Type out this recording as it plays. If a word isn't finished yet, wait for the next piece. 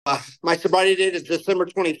My sobriety date is December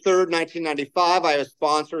 23rd, 1995. I have a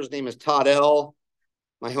sponsor. His name is Todd L.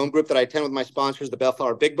 My home group that I attend with my sponsor is the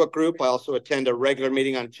Bellflower Big Book Group. I also attend a regular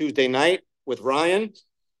meeting on Tuesday night with Ryan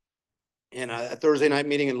and a Thursday night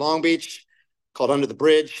meeting in Long Beach called Under the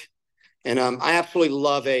Bridge. And I absolutely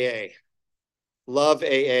love AA. Love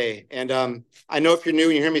AA. And I know if you're new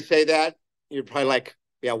and you hear me say that, you're probably like,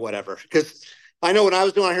 yeah, whatever. Because I know when I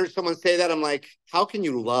was doing, I heard someone say that, I'm like, how can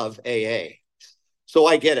you love AA? So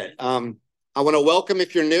I get it. I want to welcome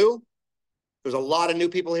if you're new. There's a lot of new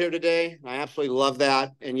people here today. I absolutely love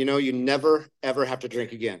that. And you never, ever have to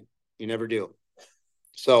drink again. You never do.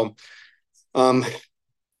 So I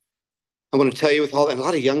want to tell you with all, and a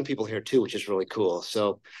lot of young people here too, which is really cool.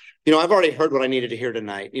 So, I've already heard what I needed to hear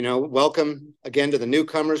tonight. Welcome again to the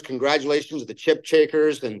newcomers. Congratulations to the chip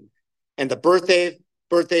shakers and the birthdays.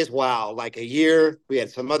 Wow, like a year. We had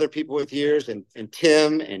some other people with years, and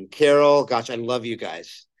Tim and Carol. Gosh, I love you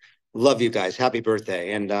guys. Love you guys. Happy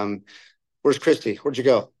birthday. And where's Christy? Where'd you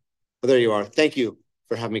go? Oh, there you are. Thank you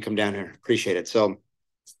for having me come down here. Appreciate it. So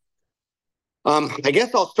I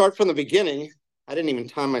guess I'll start from the beginning. I didn't even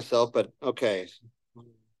time myself, but okay.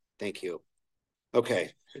 Thank you.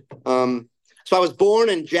 Okay. So I was born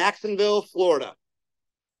in Jacksonville, Florida.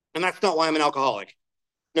 And that's not why I'm an alcoholic.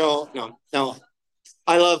 No, no, no.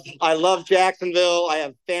 I love Jacksonville. I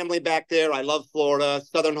have family back there. I love Florida.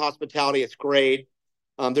 Southern hospitality, it's great.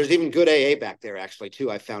 There's even good AA back there, actually,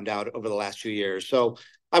 too, I found out over the last few years. So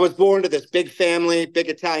I was born to this big family, big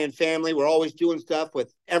Italian family. We're always doing stuff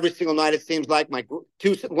with every single night, it seems like.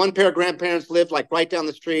 One pair of grandparents lived like right down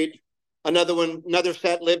the street. Another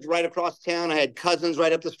set lived right across town. I had cousins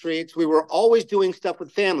right up the streets. We were always doing stuff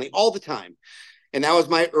with family all the time. And that was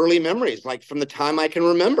my early memories, like from the time I can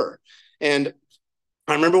remember. And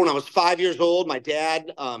I remember when I was 5 years old, my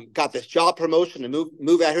dad got this job promotion to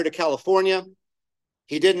move out here to California.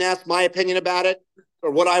 He didn't ask my opinion about it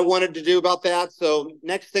or what I wanted to do about that. So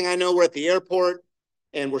next thing I know, we're at the airport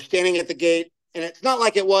and we're standing at the gate. And it's not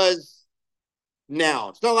like it was now.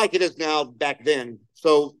 It's not like it is now back then.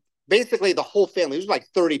 So basically the whole family, there's like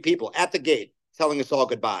 30 people at the gate telling us all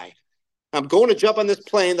goodbye. I'm going to jump on this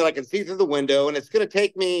plane that I can see through the window. And it's going to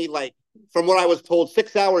take me, like, from what I was told,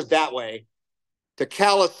 6 hours that way to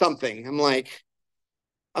Cala something. I'm like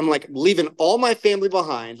leaving all my family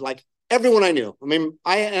behind, like everyone I knew. I mean,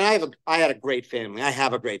 I had a great family. I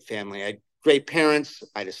have a great family. I had great parents.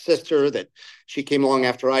 I had a sister that she came along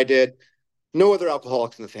after I did. No other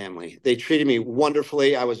alcoholics in the family. They treated me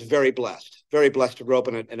wonderfully. I was very blessed to grow up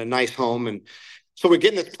in a nice home. And so we're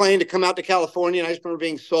getting this plane to come out to California. And I just remember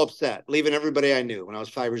being so upset, leaving everybody I knew when I was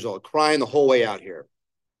 5 years old, crying the whole way out here.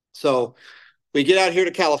 So we get out here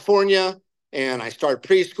to California and I start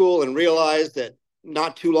preschool and realize that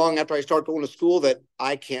not too long after I start going to school that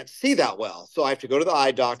I can't see that well. So I have to go to the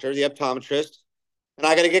eye doctor, the optometrist, and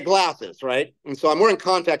I got to get glasses, right? And so I'm wearing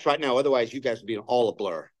contacts right now. Otherwise, you guys would be all a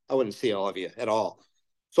blur. I wouldn't see all of you at all.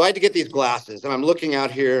 So I had to get these glasses, and I'm looking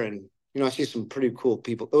out here, and I see some pretty cool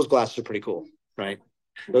people. Those glasses are pretty cool, right?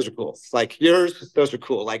 Those are cool. Like yours, those are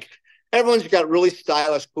cool. Like everyone's got really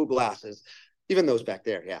stylish, cool glasses. Even those back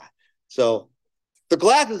there, yeah. So the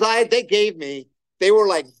glasses they gave me, they were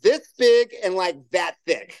like this big and like that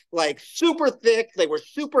thick, like super thick. They were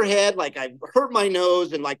super head. Like I hurt my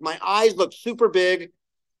nose and like my eyes looked super big.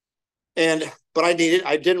 But I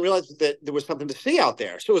didn't realize that there was something to see out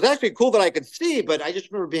there. So it was actually cool that I could see, but I just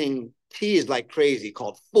remember being teased like crazy,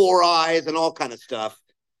 called four eyes and all kind of stuff.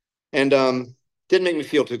 And didn't make me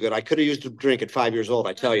feel too good. I could have used a drink at 5 years old,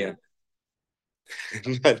 I tell you.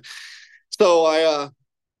 But so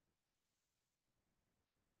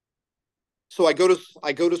I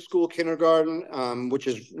go to school kindergarten, which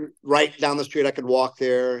is right down the street. I could walk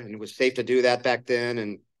there, and it was safe to do that back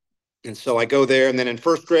then. And so I go there, and then in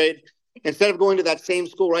first grade, instead of going to that same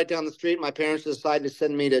school right down the street, my parents decided to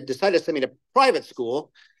send me to private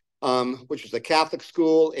school, which was a Catholic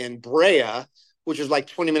school in Brea, which is like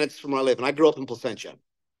 20 minutes from where I live. And I grew up in Placentia.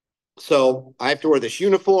 So I have to wear this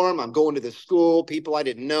uniform. I'm going to this school, people I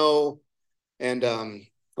didn't know. And I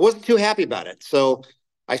wasn't too happy about it. So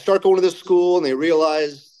I start going to this school, and they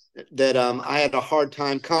realize that I had a hard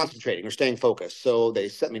time concentrating or staying focused. So they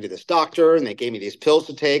sent me to this doctor, and they gave me these pills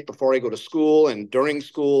to take before I go to school and during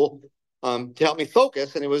school to help me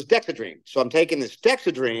focus. And it was Dexedrine. So I'm taking this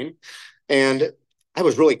Dexedrine, and I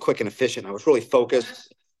was really quick and efficient. I was really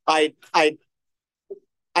focused. I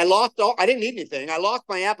lost all. I didn't eat anything. I lost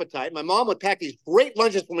my appetite. My mom would pack these great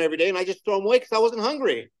lunches for me every day, and I just throw them away because I wasn't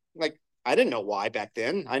hungry. Like I didn't know why back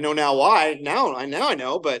then. I know now why. Now I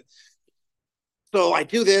know, but So I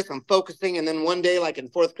do this, I'm focusing, and then one day, like in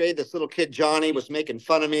fourth grade, this little kid, Johnny, was making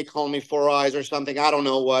fun of me, calling me four eyes or something. I don't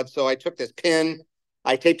know what. So I took this pin,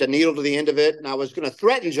 I taped a needle to the end of it, and I was going to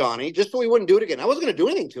threaten Johnny just so he wouldn't do it again. I wasn't going to do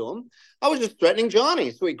anything to him. I was just threatening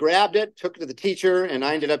Johnny. So he grabbed it, took it to the teacher, and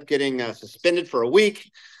I ended up getting suspended for a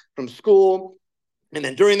week from school. And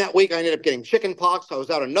then during that week, I ended up getting chicken pox. I was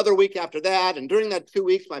out another week after that. And during that 2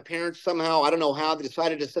 weeks, my parents somehow, I don't know how, they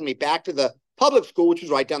decided to send me back to the public school, which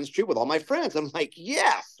was right down the street with all my friends. I'm like,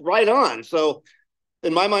 yes, right on. So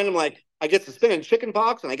in my mind, I'm like, I get suspended chicken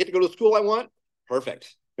pox and I get to go to the school I want.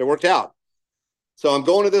 Perfect. It worked out. So I'm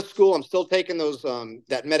going to this school. I'm still taking those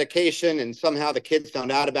that medication. And somehow the kids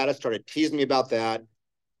found out about it, started teasing me about that.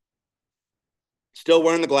 Still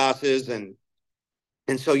wearing the glasses. And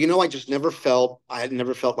so, I just I had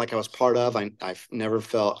never felt like I was part of. I never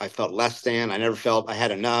felt, I felt less than. I never felt I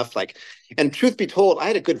had enough. Like, and truth be told, I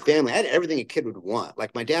had a good family. I had everything a kid would want.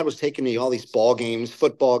 Like my dad was taking me all these ball games,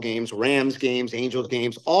 football games, Rams games, Angels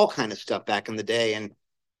games, all kind of stuff back in the day. And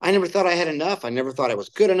I never thought I had enough. I never thought I was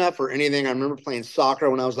good enough or anything. I remember playing soccer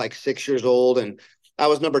when I was like 6 years old, and I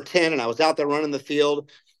was number 10 and I was out there running the field.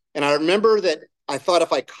 And I remember that I thought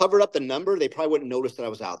if I covered up the number, they probably wouldn't notice that I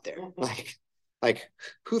was out there. Like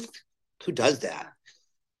who does that?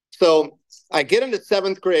 So I get into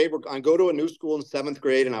seventh grade. I go to a new school in seventh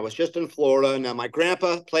grade, and I was just in Florida. Now my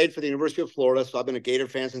grandpa played for the University of Florida, so I've been a Gator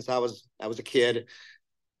fan since I was a kid.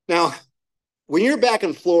 Now, when you're back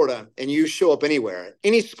in Florida and you show up anywhere,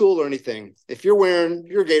 any school or anything, if you're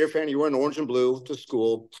a Gator fan, you're wearing orange and blue to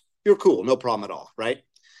school, you're cool, no problem at all, right?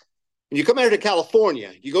 When you come here to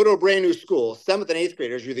California, you go to a brand new school, seventh and eighth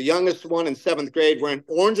graders, you're the youngest one in seventh grade wearing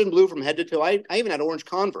orange and blue from head to toe. I even had orange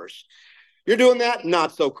Converse. You're doing that?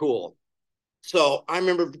 Not so cool. So I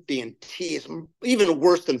remember being teased, even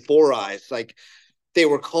worse than Four Eyes. Like they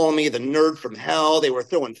were calling me the nerd from hell. They were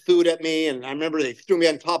throwing food at me. And I remember they threw me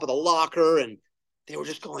on top of the locker and they were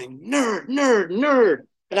just going, nerd, nerd, nerd.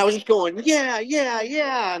 And I was just going, yeah, yeah,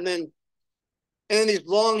 yeah. And then these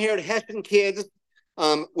long-haired Hessian kids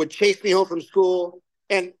would chase me home from school.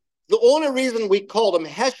 And the only reason we called them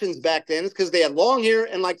Hessians back then is because they had long hair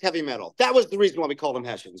and liked heavy metal. That was the reason why we called them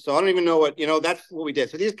Hessians. So I don't even know what, that's what we did.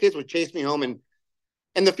 So these kids would chase me home,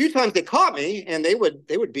 and the few times they caught me, and they would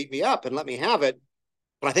beat me up and let me have it.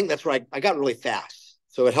 But I think that's right. I got really fast.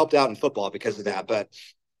 So it helped out in football because of that. But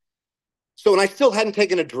so, and I still hadn't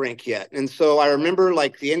taken a drink yet. And so I remember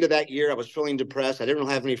like the end of that year, I was feeling depressed. I didn't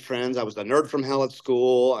really have any friends. I was the nerd from hell at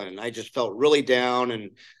school, and I just felt really down.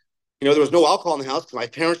 And, there was no alcohol in the house because my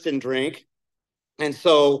parents didn't drink. And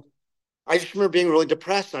so I just remember being really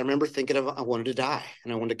depressed. I remember thinking I wanted to die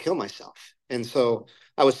and I wanted to kill myself. And so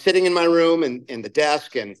I was sitting in my room and in the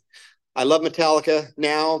desk, and I love Metallica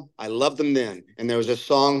now. I loved them then. And there was a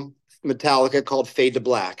song, Metallica, called Fade to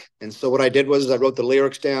Black. And so what I did was I wrote the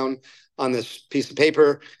lyrics down on this piece of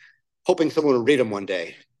paper, hoping someone would read them one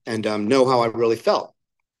day and know how I really felt.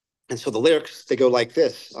 And so the lyrics, they go like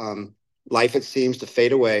this. Life, it seems to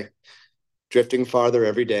fade away, drifting farther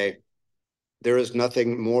every day. There is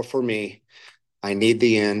nothing more for me. I need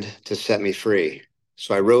the end to set me free.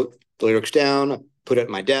 So I wrote the lyrics down, put it at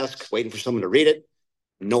my desk, waiting for someone to read it.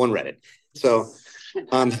 No one read it. So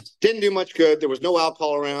didn't do much good. There was no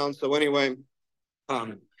alcohol around. So anyway,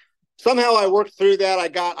 somehow I worked through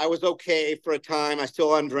that. I was okay for a time. I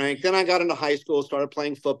still undrank. Then I got into high school, started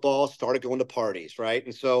playing football, started going to parties, right?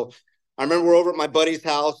 And so I remember we're over at my buddy's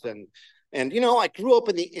house, and I grew up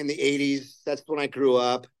in the 80s. That's when I grew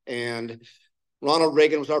up. And Ronald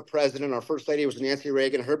Reagan was our president. Our first lady was Nancy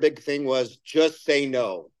Reagan. Her big thing was just say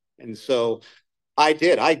no. And so I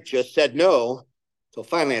did. I just said no. So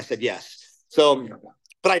finally I said yes. So,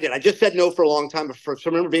 but I did. I just said no for a long time. So I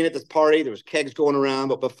remember being at this party. There was kegs going around.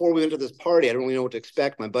 But before we went to this party, I didn't really know what to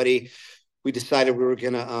expect. My buddy, we decided we were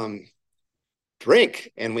going to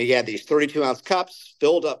drink. And we had these 32-ounce cups,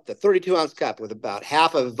 filled up the 32-ounce cup with about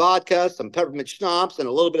half of vodka, some peppermint schnapps, and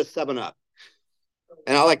a little bit of 7-Up.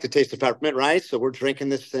 And I like to taste the peppermint, right? So we're drinking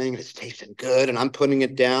this thing. It's tasting good. And I'm putting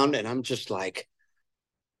it down. And I'm just like,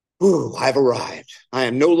 ooh, I've arrived. I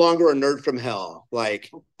am no longer a nerd from hell. Like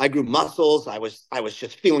I grew muscles. I was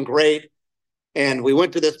just feeling great. And we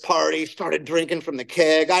went to this party, started drinking from the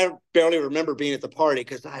keg. I barely remember being at the party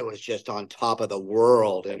because I was just on top of the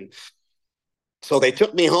world. And so they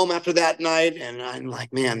took me home after that night, and I'm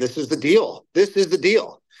like, man, this is the deal. This is the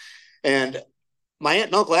deal. And my aunt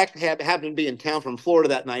and uncle actually happened to be in town from Florida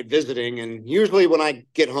that night visiting. And usually when I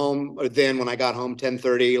get home, or then when I got home,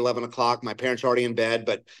 10:30, 11 o'clock, my parents are already in bed,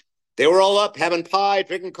 but they were all up having pie,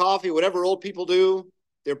 drinking coffee, whatever old people do.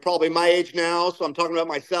 They're probably my age now, so I'm talking about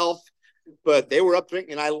myself. But they were up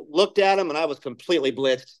drinking, and I looked at them, and I was completely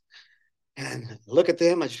blitzed. And look at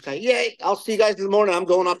them. I just go, yay, I'll see you guys in the morning. I'm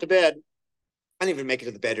going off to bed. I didn't even make it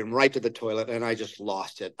to the bedroom, right to the toilet, and I just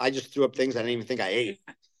lost it. I just threw up things I didn't even think I ate.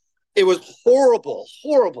 It was horrible,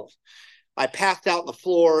 horrible. I passed out on the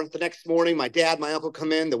floor. The next morning, my dad, my uncle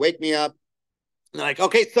come in, they wake me up. And they're like,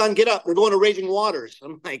 okay, son, get up. We're going to Raging Waters.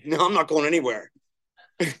 I'm like, no, I'm not going anywhere.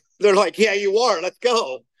 They're like, yeah, you are. Let's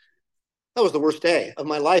go. That was the worst day of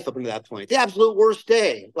my life up until that point. The absolute worst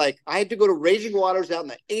day. Like, I had to go to Raging Waters out in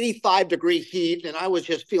the 85-degree heat, and I was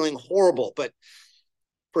just feeling horrible. But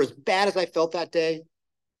for as bad as I felt that day,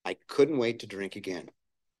 I couldn't wait to drink again.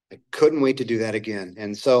 I couldn't wait to do that again.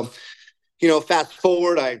 And so, fast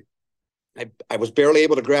forward, I was barely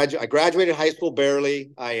able to graduate. I graduated high school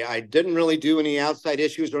barely. I didn't really do any outside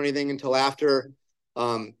issues or anything until after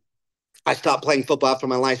I stopped playing football after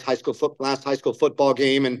my last high school football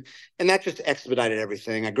game, and that just expedited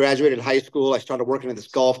everything. I graduated high school. I started working at this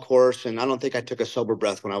golf course, and I don't think I took a sober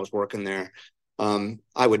breath when I was working there.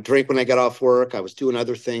 I would drink when I got off work. I was doing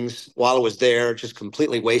other things while I was there, just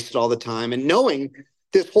completely wasted all the time, and knowing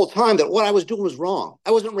this whole time that what I was doing was wrong.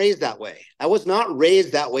 I wasn't raised that way. I was not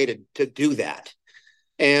raised that way to do that.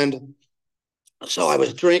 And so I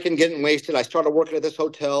was drinking, getting wasted. I started working at this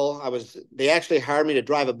hotel. They actually hired me to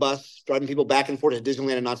drive a bus, driving people back and forth to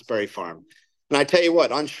Disneyland and Knott's Berry Farm. And I tell you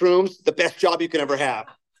what, on shrooms, the best job you can ever have.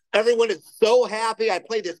 Everyone is so happy. I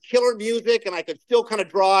played this killer music and I could still kind of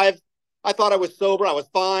drive. I thought I was sober. I was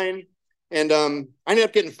fine. And I ended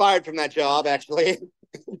up getting fired from that job, actually.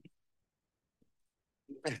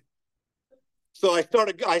 So I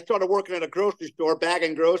started working at a grocery store,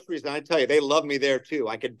 bagging groceries, and I tell you, they love me there too.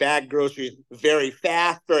 I could bag groceries very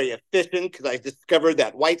fast, very efficient, because I discovered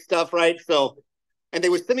that white stuff, right? So, and they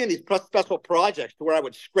would send me on these special projects to where I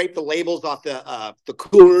would scrape the labels off the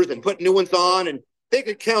coolers and put new ones on, and they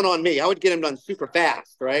could count on me. I would get them done super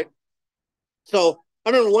fast, right? So I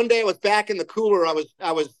remember one day I was back in the cooler.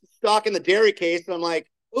 I was stocking the dairy case, and I'm like,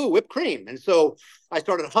 ooh, whipped cream. And so I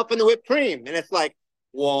started huffing the whipped cream, and it's like,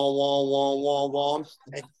 wah, wah, wah, wah, wah.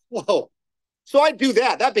 Whoa. So I do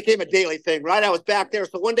that. That became a daily thing, right? I was back there.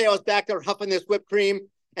 So one day I was back there huffing this whipped cream.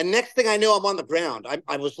 And next thing I know, I'm on the ground.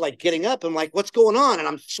 I was like getting up. I'm like, what's going on? And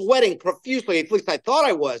I'm sweating profusely. At least I thought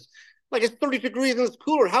I was. Like, it's 30 degrees in this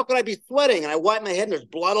cooler. How could I be sweating? And I wipe my head and there's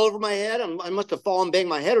blood all over my head. I must have fallen, banged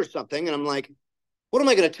my head or something. And I'm like, what am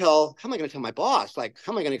I going to tell? How am I going to tell my boss? Like,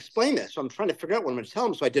 how am I going to explain this? So I'm trying to figure out what I'm going to tell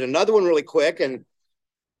him. So I did another one really quick. And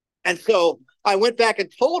so I went back and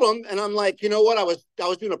told him, and I'm like, you know what? I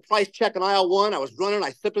was doing a price check in aisle one. I was running,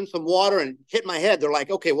 I sipped in some water and hit my head. They're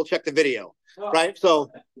like, okay, we'll check the video. Right.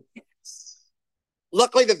 So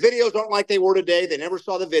luckily the videos aren't like they were today. They never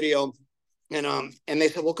saw the video. And they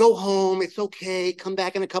said, well, go home. It's okay. Come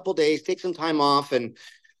back in a couple of days, take some time off. And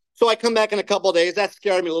so I come back in a couple of days. That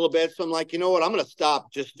scared me a little bit. So I'm like, you know what? I'm going to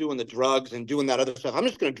stop just doing the drugs and doing that other stuff. I'm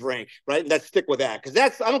just going to drink. Right. And let's stick with that. Cause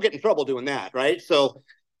I don't get in trouble doing that. Right. So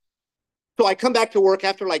I come back to work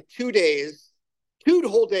after like 2 days, 2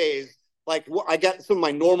 whole days. Like, I got some of my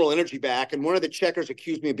normal energy back, and one of the checkers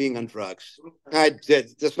accused me of being on drugs.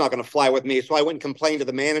 That's not going to fly with me. So I went and complained to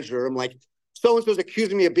the manager. I'm like, so-and-so's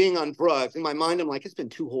accusing me of being on drugs. In my mind, I'm like, it's been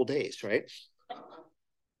 2 whole days, right?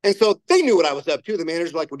 And so they knew what I was up to. The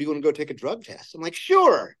manager's like, well, do you want to go take a drug test? I'm like,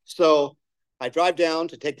 sure. So I drive down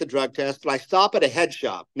to take the drug test, but I stop at a head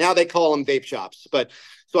shop. Now they call them vape shops. But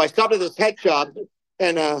so I stopped at this head shop,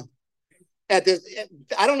 and at this,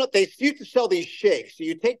 I don't know, they used to sell these shakes. So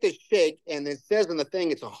you take this shake, and it says in the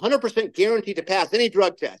thing, it's 100% guaranteed to pass any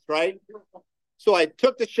drug test, right? So I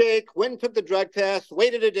took the shake, went and took the drug test,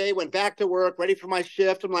 waited a day, went back to work, ready for my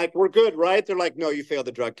shift. I'm like, we're good, right? They're like, no, you failed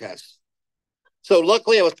the drug test. So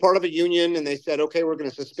luckily I was part of a union, and they said, okay, we're going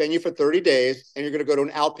to suspend you for 30 days, and you're going to go to an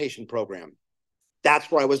outpatient program.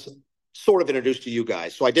 That's where I was sort of introduced to you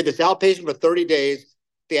guys. So I did this outpatient for 30 days.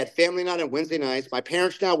 They had family night on Wednesday nights. My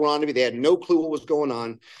parents now were on to me. They had no clue what was going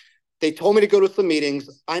on. They told me to go to some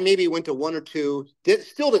meetings. I maybe went to one or two,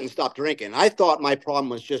 still didn't stop drinking. I thought my problem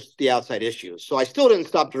was just the outside issues. So I still didn't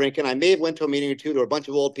stop drinking. I may have went to a meeting or two. There were a bunch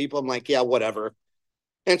of old people. I'm like, yeah, whatever.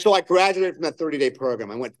 And so I graduated from that 30-day program.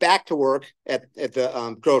 I went back to work at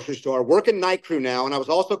the grocery store, working night crew now. And I was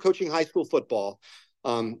also coaching high school football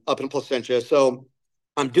up in Placentia. So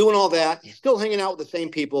I'm doing all that, still hanging out with the same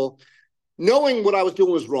people, knowing what I was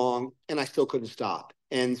doing was wrong, and I still couldn't stop.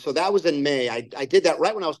 And so that was in May. I did that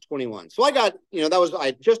right when I was 21. So I got,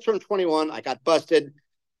 I just turned 21. I got busted.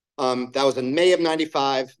 That was in May of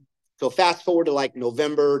 95. So fast forward to like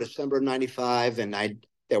November, December of 95. And I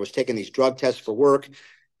was taking these drug tests for work.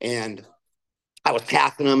 And I was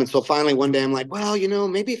passing them. And so finally one day I'm like, well,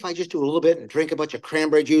 maybe if I just do a little bit and drink a bunch of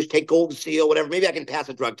cranberry juice, take Golden Seal, whatever, maybe I can pass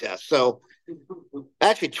a drug test. So I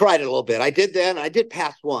actually tried it a little bit. I did that, and I did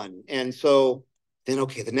pass one. And so then,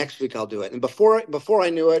 okay, the next week I'll do it. And before I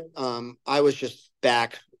knew it, I was just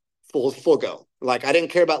back full go. Like I didn't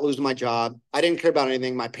care about losing my job. I didn't care about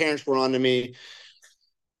anything. My parents were on to me.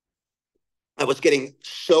 I was getting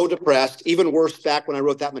so depressed, even worse back when I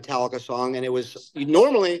wrote that Metallica song. And it was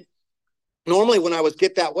normally when I would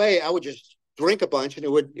get that way, I would just drink a bunch and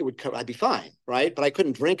I'd be fine, right? But I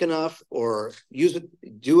couldn't drink enough or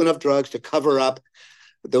do enough drugs to cover up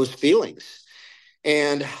those feelings.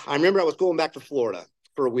 And I remember I was going back to Florida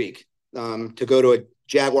for a week to go to a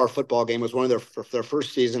Jaguar football game. It was one of their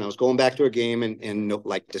first season. I was going back to a game in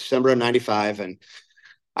like December of '95, and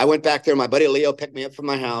I went back there. My buddy Leo picked me up from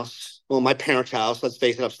my house, well, my parents' house. Let's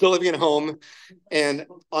face it, I'm still living at home. And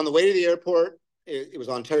on the way to the airport, it was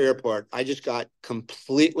Ontario Airport, I just got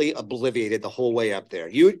completely obliviated the whole way up there.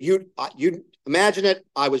 You imagine it.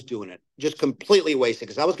 I was doing it, just completely wasted,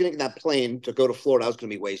 because I was getting that plane to go to Florida. I was going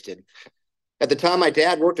to be wasted. At the time, my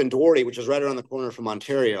dad worked in Doherty, which is right around the corner from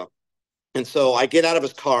Ontario. And so I get out of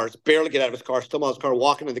his car, barely get out of his car, still out of his car,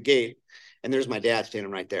 walking to the gate, and there's my dad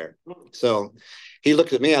standing right there. So he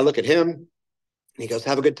looked at me, I look at him, and he goes,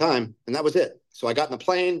 have a good time. And that was it. So I got in the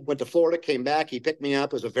plane, went to Florida, came back. He picked me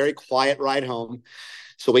up. It was a very quiet ride home.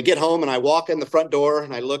 So we get home, and I walk in the front door,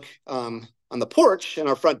 and I look on the porch in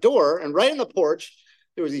our front door, and right in the porch,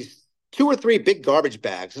 there was these 2 or 3 big garbage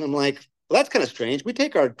bags. And I'm like, well, that's kind of strange. We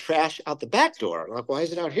take our trash out the back door. I'm like, why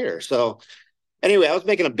is it out here? So anyway, I was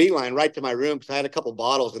making a beeline right to my room because I had a couple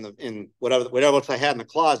bottles in whatever else I had in the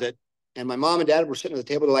closet. And my mom and dad were sitting at the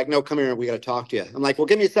table. They're like, no, come here. We got to talk to you. I'm like, well,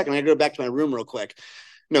 give me a second. I got to go back to my room real quick.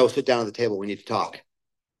 No, sit down at the table. We need to talk.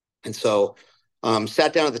 And so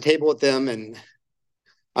sat down at the table with them. And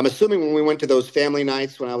I'm assuming when we went to those family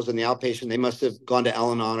nights when I was in the outpatient, they must have gone to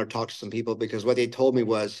Al-Anon or talked to some people, because what they told me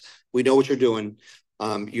was, we know what you're doing.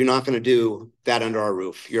 You're not going to do that under our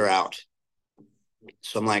roof. You're out.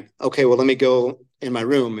 So I'm like, okay, well, let me go in my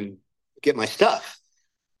room and get my stuff.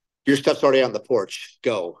 Your stuff's already on the porch.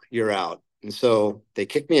 Go, you're out. And so they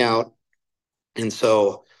kicked me out. And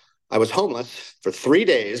so I was homeless for 3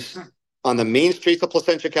 days on the main streets of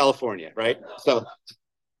Placentia, California, right? So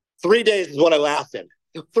 3 days is what I lasted.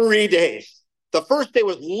 3 days. The first day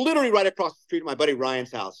was literally right across the street of my buddy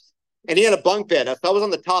Ryan's house. And he had a bunk bed. So I was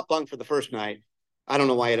on the top bunk for the first night. I don't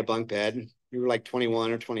know why he had a bunk bed. We were like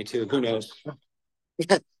 21 or 22. Who knows?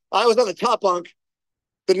 I was on the top bunk.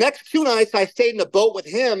 The next 2 nights, I stayed in a boat with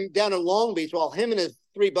him down in Long Beach while him and his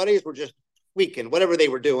 3 buddies were just tweaking, whatever they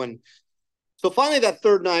were doing. So finally, that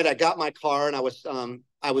third night, I got my car and I was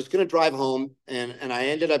going to drive home, and I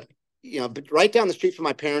ended up, right down the street from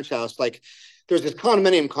my parents' house. Like, there's this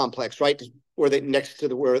condominium complex right next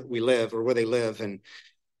to where we live, or where they live, and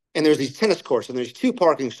there's these tennis courts, and there's 2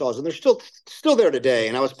 parking stalls, and they're still there today.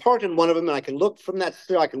 And I was parked in one of them, and I can look from that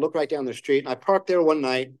I can look right down the street. And I parked there one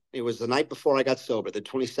night. It was the night before I got sober, the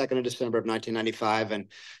 22nd of December of 1995. And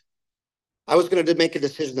I was going to make a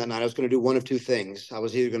decision that night. I was going to do one of 2 things. I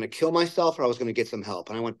was either going to kill myself or I was going to get some help.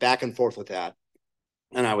 And I went back and forth with that.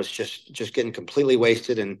 And I was just getting completely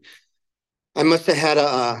wasted. And I must have had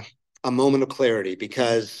a moment of clarity,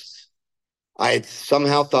 because I had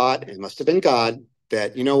somehow thought, it must have been God,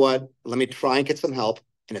 that, you know what, let me try and get some help.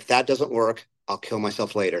 And if that doesn't work, I'll kill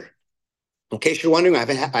myself later. In case you're wondering, I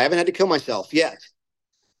haven't had to kill myself yet.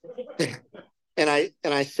 and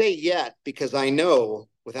I say yet because I know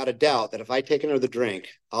without a doubt that if I take another drink,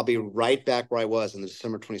 I'll be right back where I was on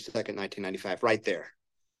December 22nd, 1995, right there.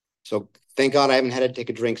 So thank God I haven't had to take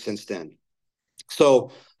a drink since then.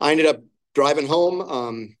 So I ended up driving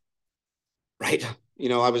home, right?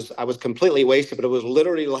 I was completely wasted, but it was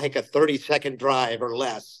literally like a 30-second drive or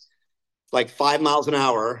less, like 5 miles an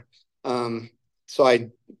hour. So I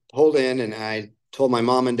pulled in and I told my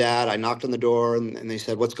mom and dad. I knocked on the door, and they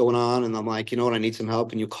said, what's going on? And I'm like, you know what, I need some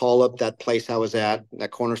help. And you call up that place I was at,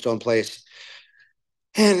 that Cornerstone place.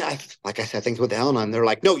 And like I said, I think with Al-Anon, they're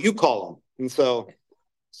like, no, you call them. And so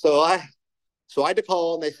I had to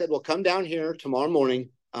call, and they said, well, come down here tomorrow morning,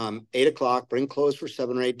 8 o'clock, bring clothes for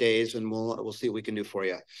 7 or 8 days, and we'll see what we can do for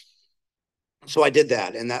you. So I did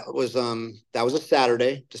that. And that was a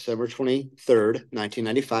Saturday, December 23rd,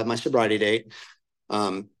 1995, my sobriety date.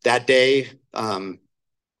 That day, I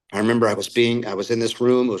remember I was in this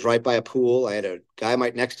room. It was right by a pool. I had a guy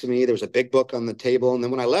right next to me. There was a big book on the table. And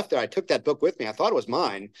then when I left there, I took that book with me. I thought it was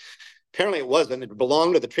mine. Apparently it wasn't. It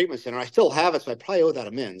belonged to the treatment center. I still have it, so I probably owe that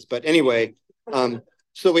amends. But anyway,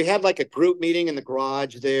 So we had like a group meeting in the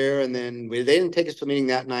garage there, and then they didn't take us to a meeting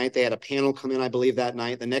that night. They had a panel come in, I believe, that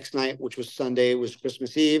night. The next night, which was Sunday, was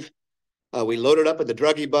Christmas Eve. We loaded up at the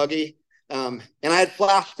druggy buggy. And I had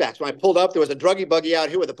flashbacks. When I pulled up, there was a druggy buggy out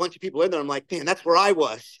here with a bunch of people in there. I'm like, man, that's where I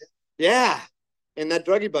was. Yeah. In that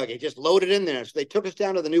druggy buggy, just loaded in there. So they took us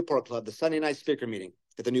down to the Newport Club, the Sunday night speaker meeting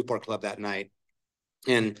at the Newport Club that night.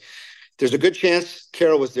 And there's a good chance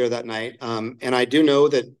Carol was there that night. And I do know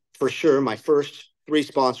that for sure my first three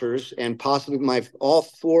sponsors and possibly my all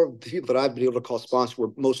four of the people that I've been able to call sponsors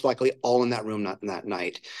were most likely all in that room that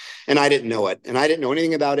night. And I didn't know it. And I didn't know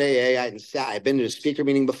anything about AA. I'd been to a speaker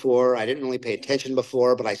meeting before. I didn't really pay attention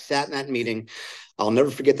before, but I sat in that meeting. I'll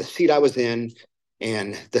never forget the seat I was in.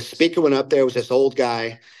 And the speaker went up there, was this old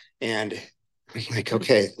guy. And I'm like,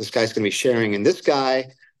 okay, this guy's going to be sharing. And this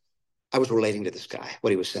guy, I was relating to this guy,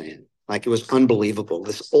 what he was saying. Like, it was unbelievable.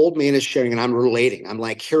 This old man is sharing, and I'm relating. I'm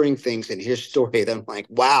like hearing things in his story that I'm like,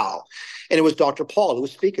 wow. And it was Dr. Paul who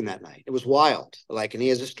was speaking that night. It was wild. Like, and he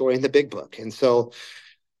has a story in the big book. And so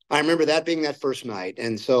I remember that being that first night.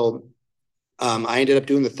 And so I ended up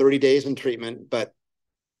doing the 30 days in treatment. But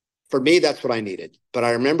for me, that's what I needed. But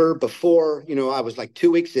I remember before, I was like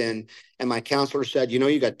 2 weeks in, and my counselor said,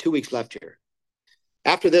 you got 2 weeks left here.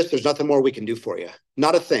 After this, there's nothing more we can do for you.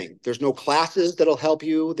 Not a thing. There's no classes that'll help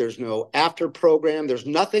you. There's no after program. There's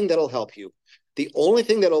nothing that'll help you. The only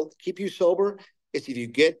thing that'll keep you sober is if you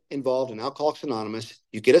get involved in Alcoholics Anonymous,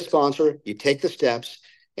 you get a sponsor, you take the steps,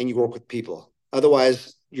 and you work with people.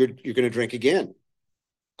 Otherwise, you're going to drink again.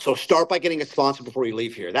 So start by getting a sponsor before you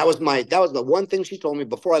leave here. That was the one thing she told me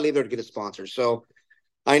before I leave there, to get a sponsor. So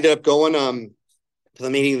I ended up going to the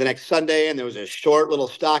meeting the next Sunday, and there was a short little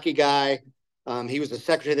stocky guy. He was the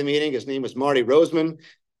secretary of the meeting. His name was Marty Roseman.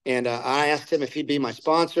 And I asked him if he'd be my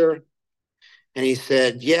sponsor. And he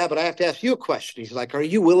said, yeah, but I have to ask you a question. He's like, are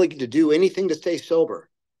you willing to do anything to stay sober?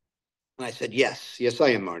 And I said, yes,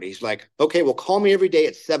 I am, Marty. He's like, okay, well, call me every day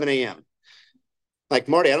at 7 a.m. Like,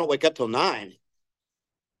 Marty, I don't wake up till 9.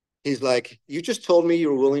 He's like, you just told me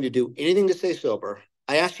you were willing to do anything to stay sober.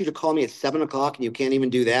 I asked you to call me at 7 o'clock and you can't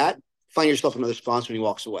even do that. Find yourself another sponsor. And he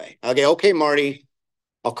walks away. Okay, Marty.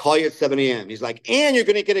 I'll call you at 7 a.m. He's like, and you're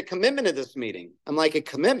going to get a commitment at this meeting. I'm like, a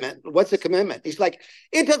commitment? What's a commitment? He's like,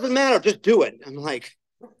 it doesn't matter. Just do it. I'm like,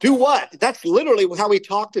 do what? That's literally how he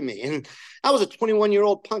talked to me. And I was a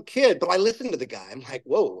 21-year-old punk kid, but I listened to the guy. I'm like,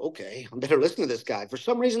 whoa, okay, I better listen to this guy. For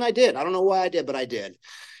some reason I did. I don't know why I did, but I did.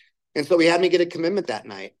 And so he had me get a commitment that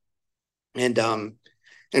night. And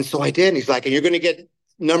so I did. And he's like, and you're going to get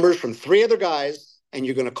numbers from 3 other guys, and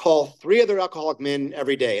you're going to call 3 other alcoholic men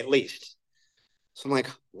every day, at least. So I'm like,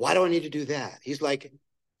 why do I need to do that? He's like,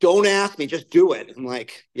 don't ask me, just do it. I'm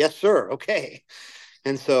like, yes, sir. Okay.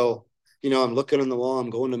 And so, I'm looking on the wall, I'm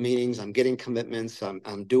going to meetings, I'm getting commitments,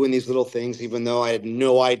 I'm doing these little things, even though I had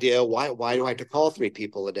no idea why do I have to call 3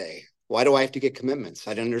 people a day? Why do I have to get commitments?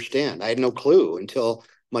 I didn't understand. I had no clue until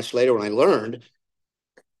much later when I learned.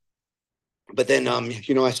 But then,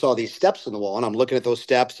 I saw these steps on the wall, and I'm looking at those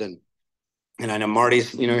steps, and I know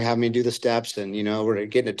Marty's, having me do the steps, and, we're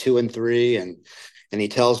getting a 2 and 3, and he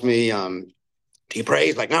tells me, do you pray?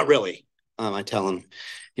 He's like, not really. I tell him, and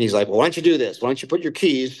he's like, well, why don't you do this? Why don't you put your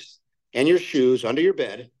keys and your shoes under your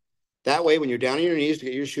bed? That way, when you're down on your knees to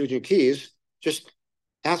get your shoes and your keys, just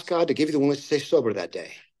ask God to give you the willingness to stay sober that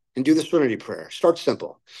day, and do the serenity prayer. Start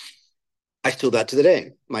simple. I still do that to the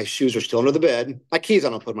day. My shoes are still under the bed. My keys, I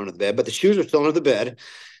don't put them under the bed, but the shoes are still under the bed.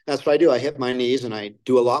 That's what I do. I hit my knees, and I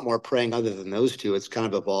do a lot more praying other than those 2. It's kind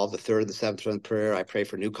of evolved. The 3rd, the 7th prayer. I pray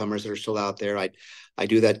for newcomers that are still out there. I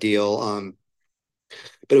do that deal.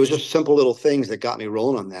 But it was just simple little things that got me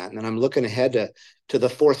rolling on that. And then I'm looking ahead to the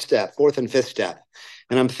 4th and 5th step.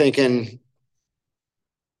 And I'm thinking,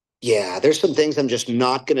 yeah, there's some things I'm just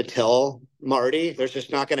not going to tell Marty. There's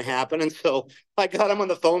just not going to happen. And so I got him on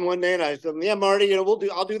the phone one day, and I said, yeah, Marty,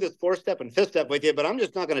 I'll do this 4th step and 5th step with you, but I'm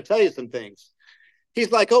just not going to tell you some things.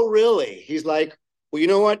 He's like, oh, really? He's like, well, you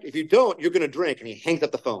know what? If you don't, you're going to drink. And he hangs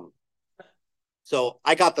up the phone. So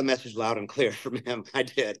I got the message loud and clear from him. I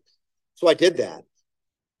did. So I did that.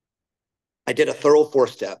 I did a thorough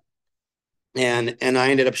 4th step. And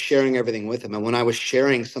I ended up sharing everything with him. And when I was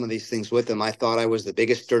sharing some of these things with him, I thought I was the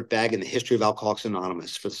biggest dirtbag in the history of Alcoholics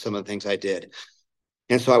Anonymous for some of the things I did.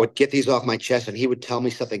 And so I would get these off my chest, and he would tell me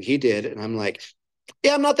something he did. And I'm like,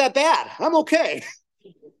 yeah, I'm not that bad. I'm okay.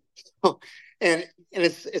 And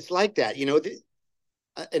it's like that,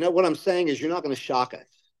 and what I'm saying is, you're not going to shock us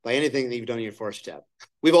by anything that you've done in your 4th step.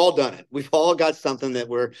 We've all done it. We've all got something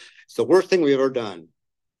it's the worst thing we've ever done.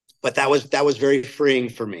 But that was very freeing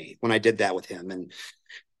for me when I did that with him.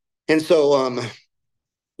 And so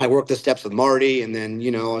I worked the steps with Marty, and then,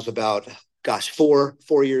 I was about gosh, four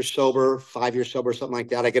years sober, 5 years sober, something like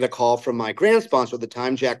that. I get a call from my grand sponsor at the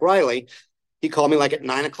time, Jack Riley. He called me like at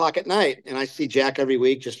 9 o'clock at night, and I see Jack every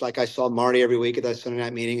week, just like I saw Marty every week at that Sunday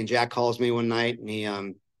night meeting. And Jack calls me one night, and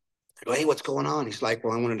I go, hey, what's going on? He's like,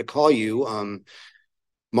 well, I wanted to call you.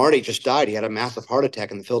 Marty just died. He had a massive heart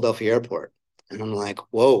attack in the Philadelphia airport. And I'm like,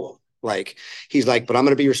 whoa. Like, he's like, but I'm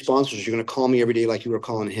going to be your sponsor. So you're going to call me every day like you were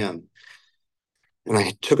calling him. And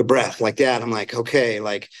I took a breath like that. I'm like, okay,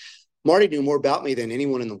 like Marty knew more about me than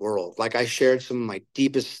anyone in the world. Like I shared some of my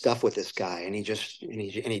deepest stuff with this guy, and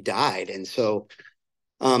he died. And so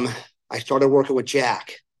I started working with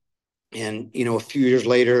Jack. And, a few years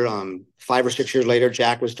later, 5 or 6 years later,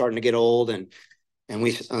 Jack was starting to get old, and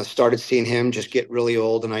we started seeing him just get really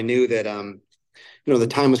old. And I knew that, the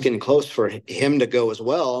time was getting close for him to go as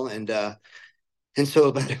well. And so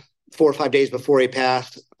about 4 or 5 days before he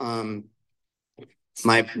passed, not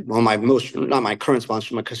my current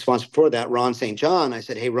sponsor, my sponsor before that, Ron St. John, I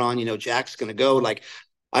said, hey, Ron, Jack's going to go. Like,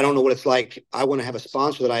 I don't know what it's like. I want to have a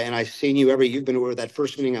sponsor and I've seen you've been over that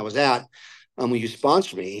first meeting I was at. Will you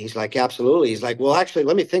sponsor me? He's like, absolutely. He's like, well, actually,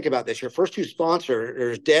 let me think about this. Your first two sponsors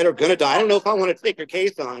are dead or going to die. I don't know if I want to take your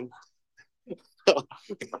case on.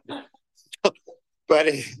 But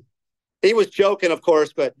he was joking, of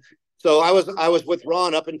course. But so I was with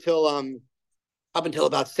Ron up until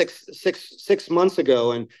about six months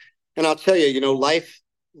ago, and I'll tell you,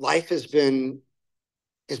 life has been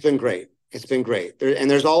great. It's been great.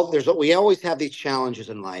 We always have these challenges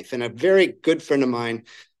in life, and a very good friend of mine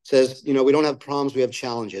says, we don't have problems, we have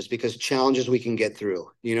challenges, because challenges we can get through.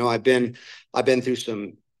 I've been through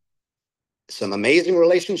some amazing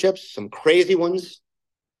relationships, some crazy ones,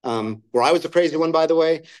 where I was the crazy one, by the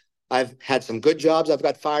way. I've had some good jobs I've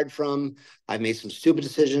got fired from. I've made some stupid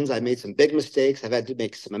decisions. I've made some big mistakes. I've had to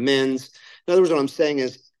make some amends. In other words, what I'm saying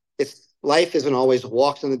is life isn't always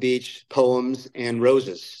walks on the beach, poems, and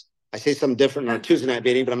roses. I say something different in our Tuesday night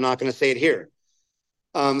meeting, but I'm not going to say it here.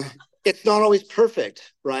 It's not always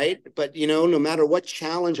perfect, right? But, no matter what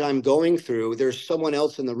challenge I'm going through, there's someone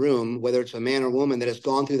else in the room, whether it's a man or woman, that has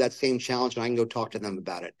gone through that same challenge, and I can go talk to them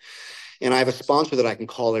about it. And I have a sponsor that I can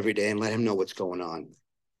call every day and let him know what's going on.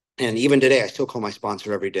 And even today, I still call my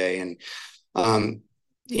sponsor every day. And,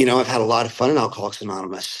 I've had a lot of fun in Alcoholics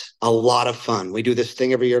Anonymous, a lot of fun. We do this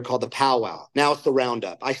thing every year called the powwow. Now it's the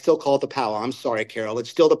roundup. I still call it the powwow. I'm sorry, Carol. It's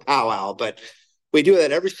still the powwow, but we do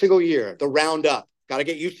that every single year, the roundup. Got to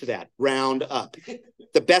get used to that. Round up.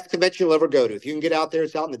 The best convention you'll ever go to. If you can get out there,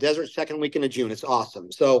 it's out in the desert, second weekend of June. It's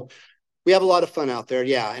awesome. So we have a lot of fun out there.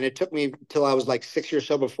 Yeah. And it took me till I was like 6 years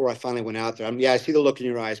sober before I finally went out there. I see the look in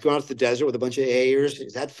your eyes. Going out to the desert with a bunch of AAers.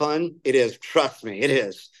 Is that fun? It is. Trust me, it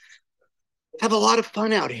is. Have a lot of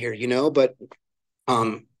fun out here, but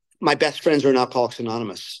my best friends are in Alcoholics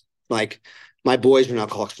Anonymous. Like my boys are in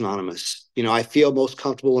Alcoholics Anonymous. I feel most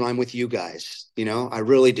comfortable when I'm with you guys. I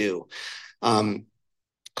really do.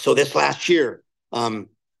 So this last year,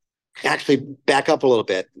 actually back up a little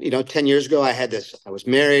bit, 10 years ago, I was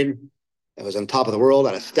married. I was on top of the world.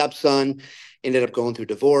 I had a stepson, ended up going through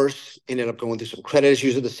divorce, ended up going through some credit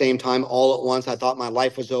issues at the same time, all at once. I thought my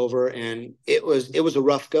life was over, and it was a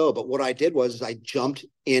rough go. But what I did was I jumped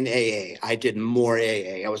in AA. I did more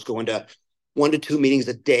AA. I was going to 1 to 2 meetings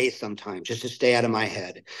a day sometimes just to stay out of my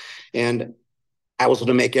head. And I was able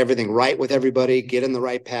to make everything right with everybody, get in the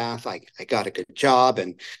right path. I got a good job,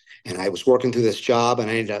 and I was working through this job, and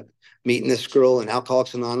I ended up meeting this girl in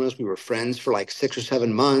Alcoholics Anonymous. We were friends for like 6 or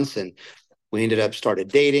 7 months, and we started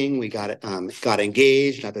dating. We got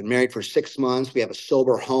engaged. I've been married for 6 months. We have a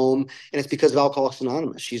sober home, and it's because of Alcoholics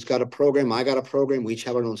Anonymous. She's got a program. I got a program. We each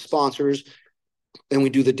have our own sponsors, and we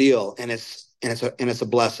do the deal. And it's a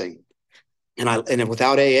blessing. And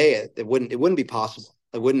without AA, it wouldn't be possible.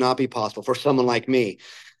 It would not be possible for someone like me.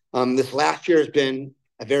 This last year has been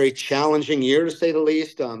a very challenging year, to say the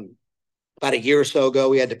least. About a year or so ago,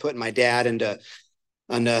 we had to put my dad into.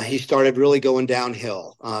 And he started really going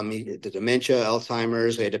downhill. The dementia,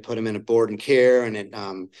 Alzheimer's. We had to put him in a board and care,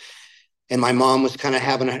 and my mom was kind of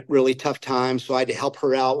having a really tough time. So I had to help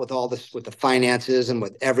her out with all this, with the finances and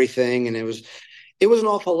with everything. And it was an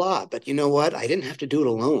awful lot. But you know what? I didn't have to do it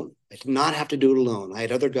alone. I did not have to do it alone. I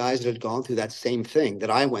had other guys that had gone through that same thing that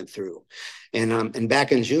I went through. And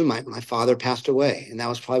back in June, my father passed away, and that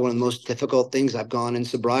was probably one of the most difficult things I've gone in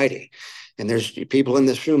sobriety. And there's people in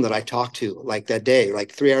this room that I talked to, like that day,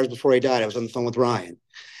 like 3 hours before he died, I was on the phone with Ryan.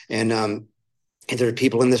 And there are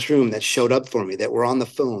people in this room that showed up for me, that were on the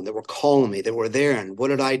phone, that were calling me, that were there. And what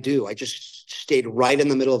did I do? I just stayed right in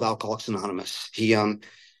the middle of Alcoholics Anonymous.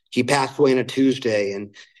 He passed away on a Tuesday,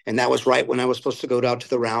 and And that was right when I was supposed to go out to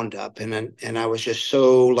the roundup. And I was just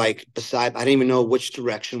so like beside, I didn't even know which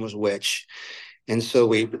direction was which. And so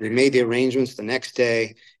we made the arrangements the next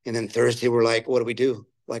day. And then Thursday, we're like, what do we do?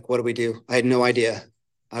 Like, what do we do? I had no idea.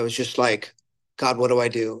 I was just like, God, what do I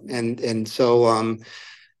do? And so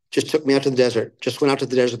just took me out to the desert, just went out to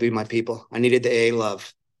the desert to be my people. I needed the AA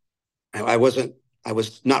love. I wasn't, I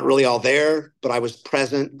was not really all there, but I was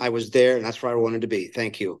present. I was there, and that's where I wanted to be.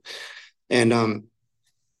 Thank you. And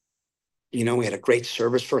we had a great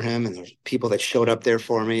service for him, and there's people that showed up there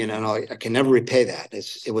for me, and I can never repay that.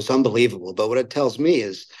 It was unbelievable. But what it tells me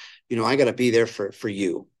is, I got to be there for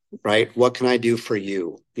you, right? What can I do for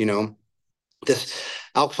you? This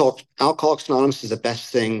Alcoholics Anonymous is the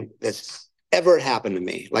best thing that's ever happened to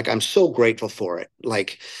me. Like, I'm so grateful for it.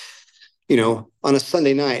 Like, on a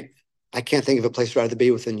Sunday night, I can't think of a place I'd rather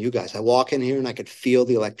be within you guys. I walk in here and I could feel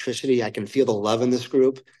the electricity. I can feel the love in this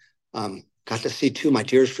group. Got to see two of my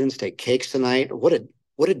dearest friends take cakes tonight. What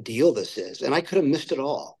a deal this is. And I could have missed it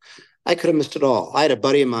all. I had a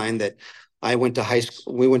buddy of mine that I went to high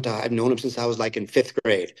school. I've known him since I was like in 5th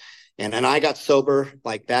grade. And I got sober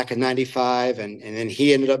like back in 95. And then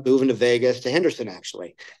he ended up moving to Vegas, to Henderson,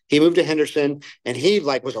 actually. He moved to Henderson, and he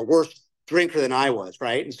like was a worse drinker than I was,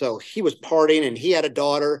 right? And so he was partying, and he had a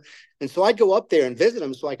daughter. And so I'd go up there and visit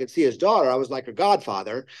him so I could see his daughter. I was like a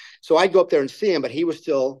godfather. So I'd go up there and see him, but he was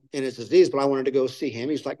still in his disease, but I wanted to go see him.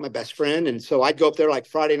 He's like my best friend. And so I'd go up there like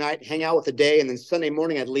Friday night, hang out with the day. And then Sunday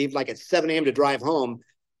morning, I'd leave like at 7 a.m. to drive home.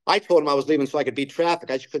 I told him I was leaving so I could beat traffic.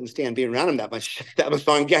 I just couldn't stand being around him that much. That was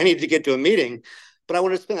fun. I needed to get to a meeting, but I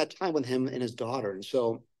wanted to spend that time with him and his daughter. And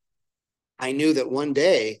so I knew that one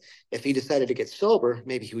day, if he decided to get sober,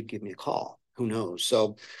 maybe he would give me a call. Who knows?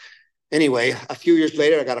 So anyway, a few years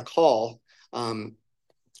later, I got a call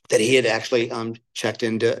that he had actually checked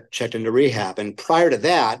into rehab. And prior to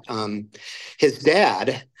that, his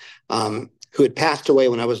dad, who had passed away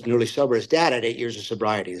when I was newly sober, his dad had 8 years of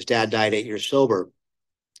sobriety. His dad died 8 years sober.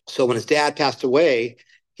 So when his dad passed away,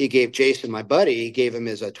 he gave Jason, my buddy, he gave him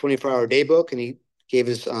his 24-hour day book, and he gave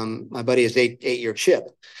my buddy his eight-year chip.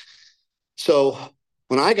 So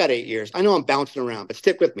when I got 8 years, I know I'm bouncing around, but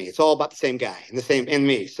stick with me. It's all about the same guy and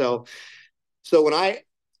me. So when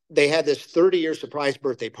they had this 30-year surprise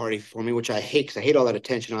birthday party for me, which I hate because I hate all that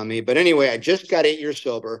attention on me. But anyway, I just got 8 years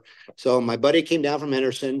sober. So my buddy came down from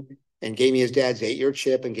Henderson and gave me his dad's 8-year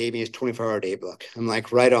chip and gave me his 24-hour day book. I'm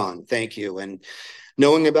like, right on, thank you. And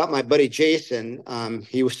knowing about my buddy Jason,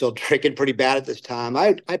 he was still drinking pretty bad at this time.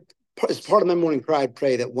 I as part of my morning prayer, I'd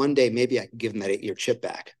pray that one day maybe I could give him that 8-year chip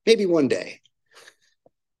back. Maybe one day.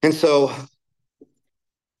 And so,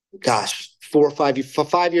 gosh, 5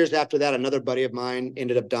 years after that, another buddy of mine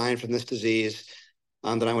ended up dying from this disease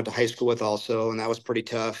that I went to high school with also. And that was pretty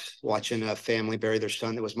tough, watching a family bury their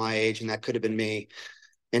son that was my age, and that could have been me.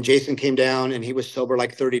 And Jason came down, and he was sober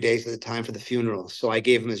like 30 days at the time for the funeral. So I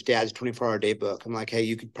gave him his dad's 24-hour day book. I'm like, hey,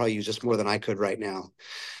 you could probably use this more than I could right now.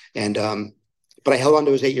 And but I held on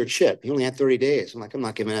to his 8-year chip. He only had 30 days. I'm like, I'm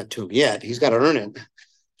not giving that to him yet. He's got to earn it.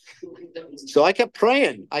 So I kept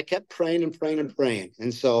praying.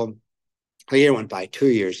 And so a year went by, 2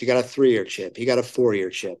 years. He got a 3-year chip. He got a 4-year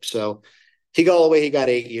chip. So he got all the way, he got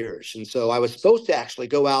 8 years. And so I was supposed to actually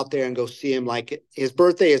go out there and go see him. Like, his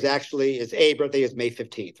birthday is actually, his birthday is May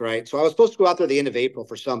 15th, right? So I was supposed to go out there the end of April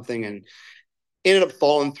for something, and ended up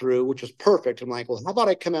falling through, which was perfect. I'm like, well, how about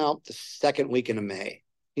I come out the second weekend of May?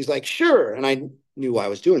 He's like, sure. And I knew why I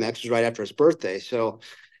was doing that, because it was right after his birthday. So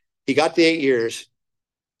he got the 8 years.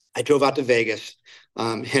 I drove out to Vegas,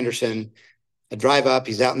 Henderson. I drive up,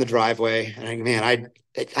 he's out in the driveway, and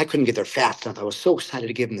I couldn't get there fast enough. I was so excited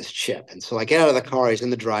to give him this chip. And so I get out of the car, he's in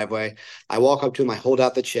the driveway. I walk up to him, I hold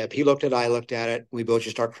out the chip. He looked at it, I looked at it. We both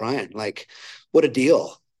just start crying. Like, what a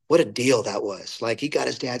deal. What a deal that was. Like, he got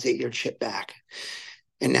his dad's 8-year chip back.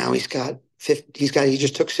 And now he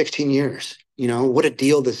just took 16 years. What a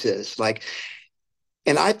deal this is. Like,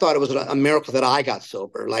 and I thought it was a miracle that I got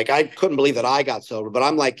sober. Like, I couldn't believe that I got sober, but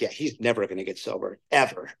I'm like, yeah, he's never going to get sober,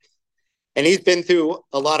 ever. And he's been through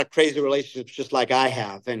a lot of crazy relationships just like I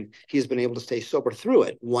have. And he's been able to stay sober through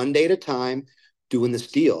it, one day at a time, doing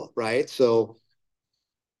this deal, right? So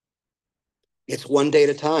it's one day at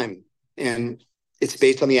a time. And it's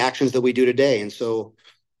based on the actions that we do today. And so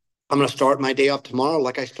I'm going to start my day off tomorrow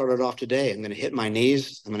like I started off today. I'm going to hit my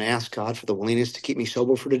knees. I'm going to ask God for the willingness to keep me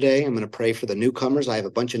sober for today. I'm going to pray for the newcomers. I have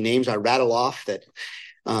a bunch of names I rattle off that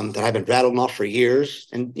I've been rattling off for years.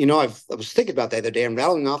 And, I was thinking about the other day. I'm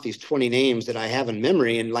rattling off these 20 names that I have in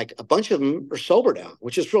memory, and like a bunch of them are sober now,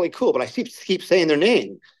 which is really cool. But I keep saying their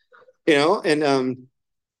name, and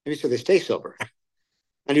maybe so they stay sober.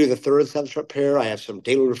 I do the third and seventh pair. I have some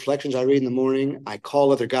daily reflections I read in the morning. I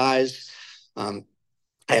call other guys. Um,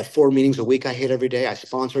 I have 4 meetings a week I hit every day. I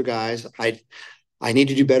sponsor guys. I need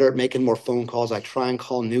to do better at making more phone calls. I try and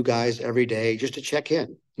call new guys every day just to check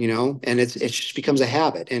in, and it just becomes a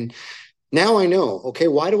habit. And now I know, okay,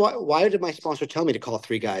 why did my sponsor tell me to call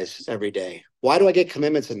 3 guys every day? Why do I get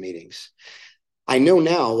commitments in meetings? I know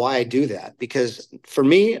now why I do that, because for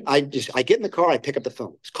me, I get in the car, I pick up the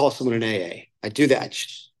phone, call someone in AA. I do that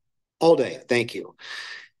all day. Thank you.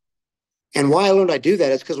 And why I learned I do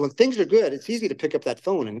that is because when things are good, it's easy to pick up that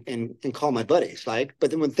phone and call my buddies. But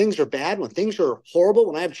then when things are bad, when things are horrible,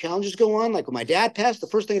 when I have challenges go on, like when my dad passed, the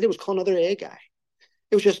first thing I did was call another AA guy.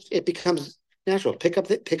 It becomes natural. Pick up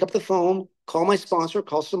the phone, call my sponsor,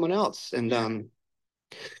 call someone else. And in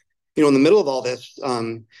the middle of all this,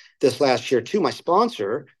 this last year too, my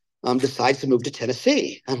sponsor decides to move to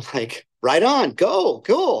Tennessee. I'm like, right on, go,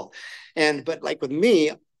 cool. But like with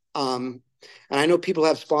me, and I know people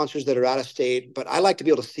have sponsors that are out of state, but I like to be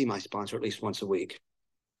able to see my sponsor at least once a week.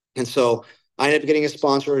 And so I ended up getting a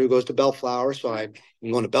sponsor who goes to Bellflower. So I've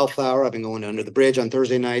been going to Bellflower. I've been going to Under the Bridge on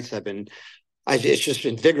Thursday nights. It's just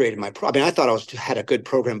invigorated I thought had a good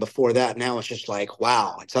program before that. Now it's just like,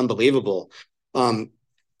 wow, it's unbelievable.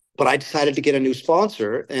 But I decided to get a new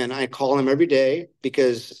sponsor, and I call him every day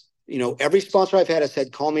because, every sponsor I've had has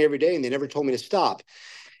said, call me every day, and they never told me to stop.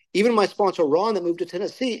 Even my sponsor, Ron, that moved to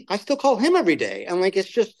Tennessee, I still call him every day. And like, it's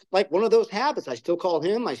just like one of those habits. I still call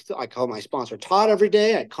him. I call my sponsor, Todd, every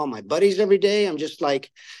day. I call my buddies every day. I'm just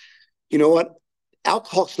like, you know what?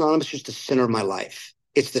 Alcoholics Anonymous is just the center of my life.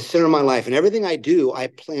 It's the center of my life. And everything I do, I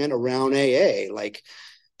plan around AA. Like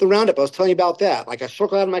the roundup, I was telling you about that. Like I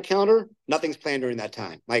circle out on my calendar, nothing's planned during that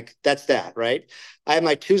time. Like that's that, right? I have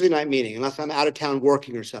my Tuesday night meeting, unless I'm out of town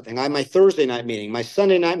working or something. I have my Thursday night meeting, my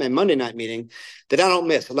Sunday night, my Monday night meeting that I don't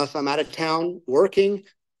miss unless I'm out of town working,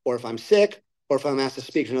 or if I'm sick, or if I'm asked to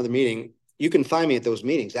speak to another meeting. You can find me at those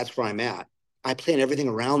meetings. That's where I'm at. I plan everything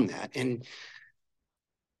around that. And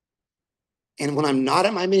when I'm not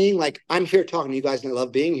at my meeting, like I'm here talking to you guys and I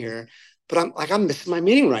love being here, but I'm missing my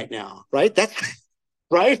meeting right now, right? That's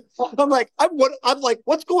right. I'm like,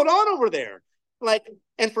 what's going on over there? Like,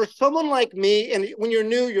 and for someone like me, and when you're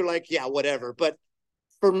new, you're like, yeah, whatever. But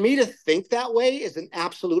for me to think that way is an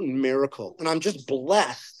absolute miracle. And I'm just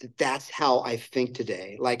blessed that that's how I think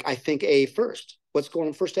today. Like I think A first. What's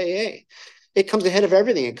going first to AA? It comes ahead of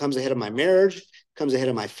everything. It comes ahead of my marriage, it comes ahead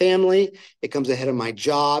of my family, it comes ahead of my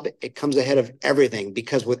job, it comes ahead of everything.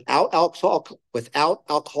 Because without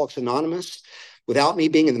Alcoholics Anonymous, without me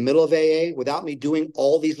being in the middle of AA, without me doing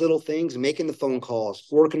all these little things, making the phone calls,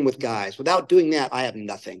 working with guys, without doing that, I have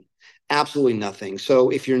nothing. Absolutely nothing. So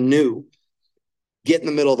if you're new, get in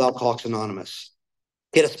the middle of Alcoholics Anonymous,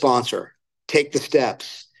 get a sponsor, take the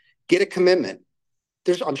steps, get a commitment.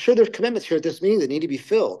 I'm sure there's commitments here at this meeting that need to be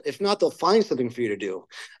filled. If not, they'll find something for you to do.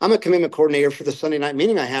 I'm a commitment coordinator for the Sunday night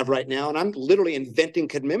meeting I have right now, and I'm literally inventing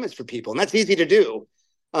commitments for people, and that's easy to do.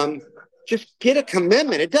 Just get a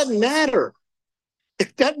commitment. It doesn't matter.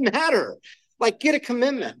 It doesn't matter. Like, get a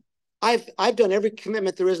commitment. I've done every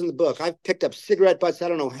commitment there is in the book. I've picked up cigarette butts I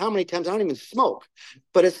don't know how many times. I don't even smoke.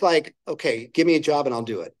 But it's like, okay, give me a job and I'll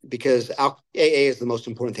do it, because AA is the most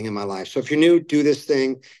important thing in my life. So if you're new, do this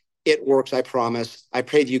thing. It works, I promise. I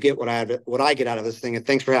pray that you get what I get out of this thing. And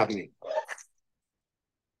thanks for having me.